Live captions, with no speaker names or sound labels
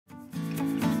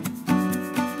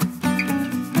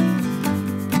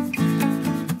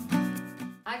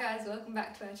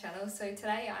back to our channel. So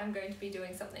today I'm going to be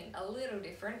doing something a little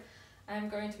different. I'm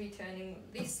going to be turning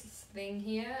this thing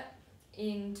here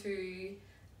into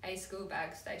a school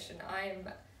bag station. I'm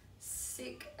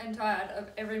sick and tired of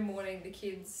every morning the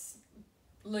kids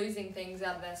losing things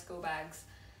out of their school bags.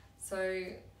 So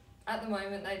at the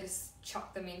moment they just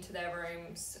chuck them into their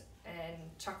rooms and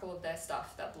chuck all of their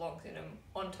stuff that belongs in them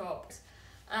on top.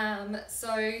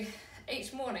 So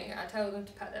each morning I tell them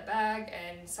to pack their bag,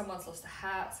 and someone's lost a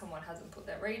hat, someone hasn't put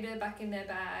their reader back in their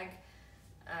bag.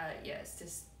 Yeah, it's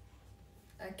just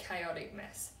a chaotic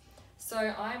mess. So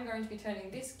I'm going to be turning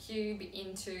this cube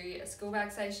into a school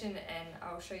bag station, and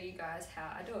I'll show you guys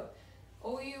how I do it.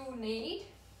 All you'll need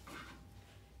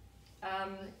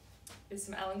is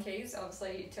some Allen keys,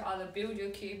 obviously, to either build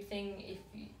your cube thing, if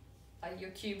you,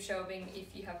 your cube shelving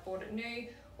if you have bought it new,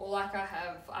 or like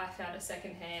I found a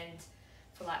second hand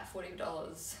for like $40,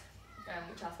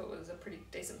 which I thought was a pretty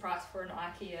decent price for an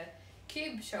Ikea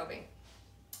cube shelving.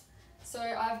 So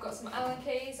I've got some Allen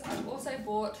keys. I've also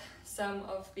bought some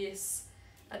of this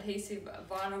adhesive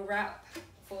vinyl wrap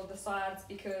for the sides,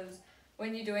 because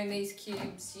when you're doing these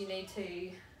cubes you need to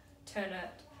turn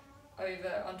it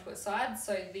over onto its side.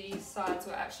 So these sides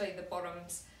were actually the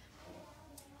bottoms,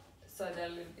 so they're a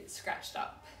little bit scratched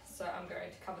up. So I'm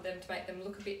going to cover them to make them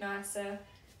look a bit nicer.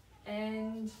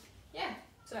 And yeah,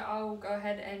 so I'll go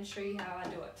ahead and show you how I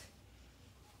do it.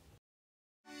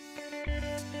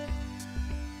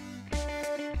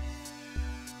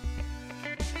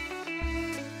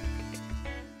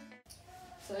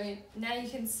 So now you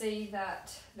can see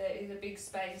that there is a big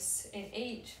space in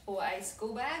each for a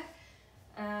school bag.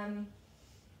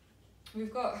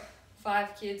 We've got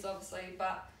 5 kids obviously,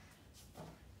 but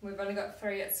we've only got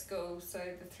 3 at school, so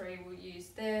the 3 will use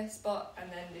their spot,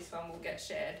 and then this one will get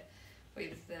shared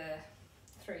with the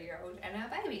 3-year-old and our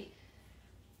baby.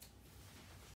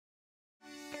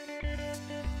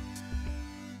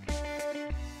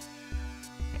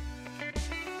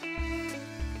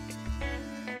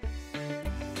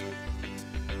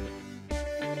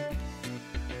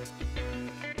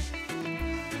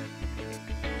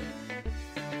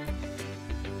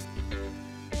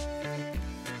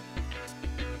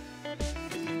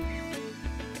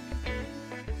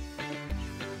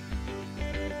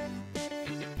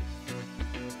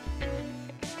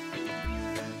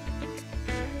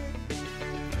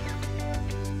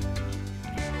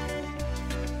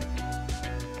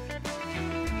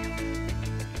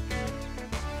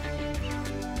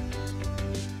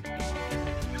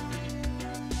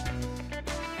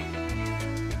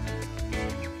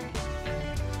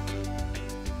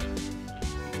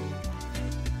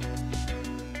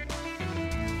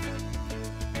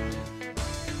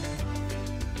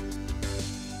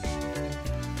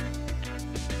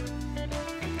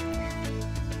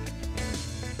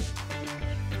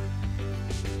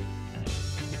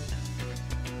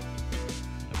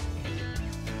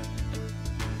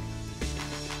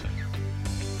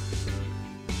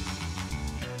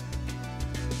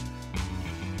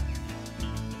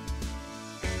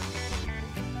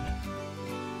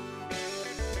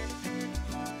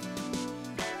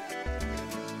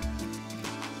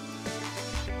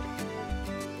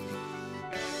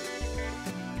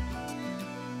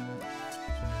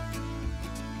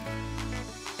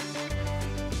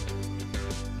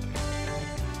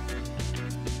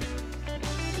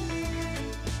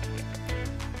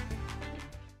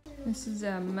 This is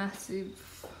our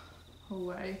massive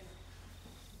hallway.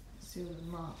 See all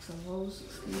the marks on walls,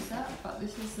 excuse that, but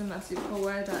this is the massive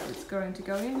hallway that it's going to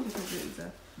go in, because it's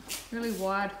a really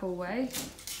wide hallway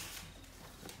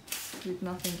with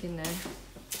nothing in there.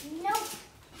 Nope,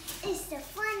 it's the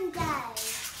fun day.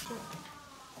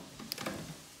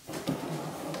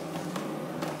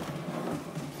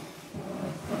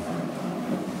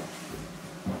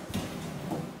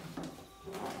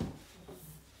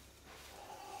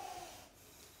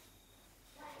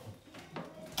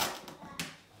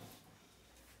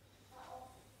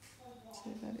 So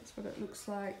that is what it looks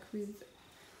like with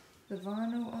the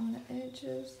vinyl on the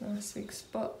edges. Nice big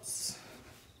spots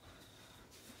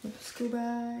with the school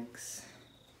bags.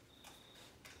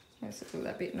 Makes it look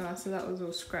that bit nicer. That was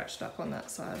all scratched up on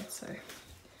that side. So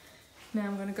now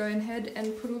I'm going to go ahead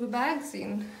and put all the bags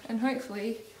in, and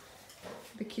hopefully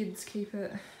the kids keep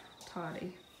it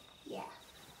tidy. Yeah.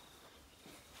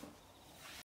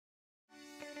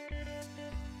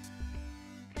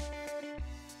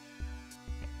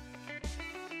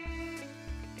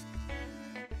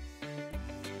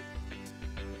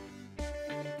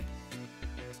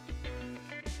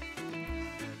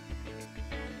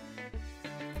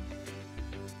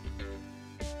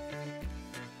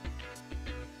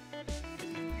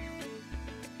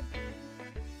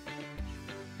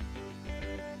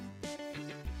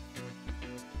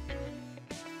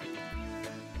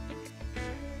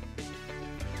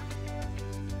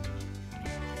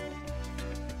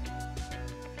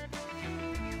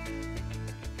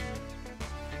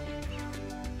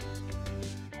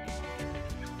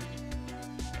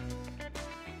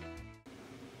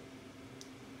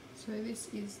 So this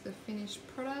is the finished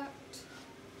product.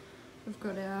 We've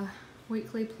got our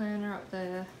weekly planner up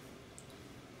there.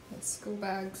 The school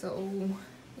bags are all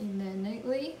in there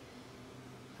neatly.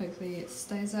 Hopefully it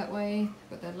stays that way.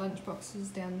 Got their lunch boxes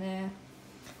down there.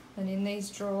 And in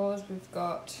these drawers we've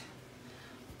got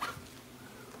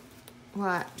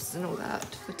wipes and all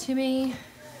that for Timmy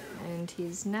and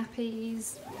his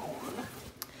nappies.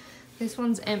 This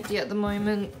one's empty at the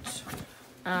moment.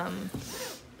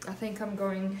 I think I'm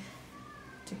going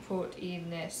to put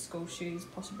in their school shoes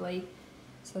possibly,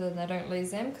 so then they don't lose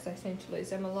them, because they seem to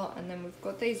lose them a lot. And then we've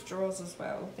got these drawers as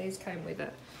well. These came with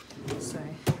it. So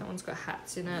that one's got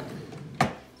hats in it. So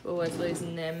we're always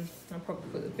losing them. I'll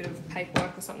probably put a bit of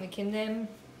paperwork or something in them.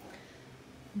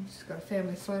 I've just got a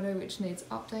family photo which needs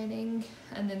updating.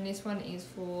 And then this one is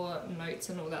for notes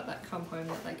and all that come home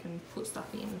that they can put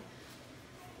stuff in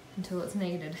until it's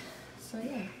needed. So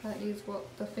yeah, that is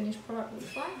what the finished product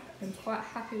looks like. I'm quite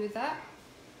happy with that.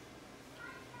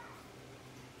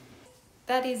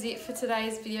 That is it for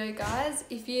today's video, guys.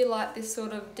 If you like this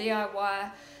sort of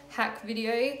DIY hack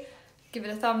video, give it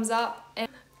a thumbs up, and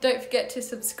don't forget to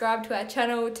subscribe to our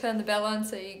channel, turn the bell on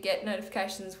so you get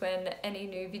notifications when any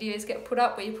new videos get put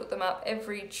up. We put them up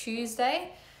every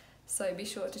Tuesday, so be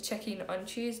sure to check in on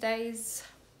Tuesdays,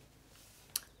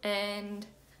 and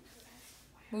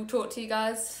we'll talk to you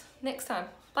guys next time.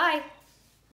 Bye!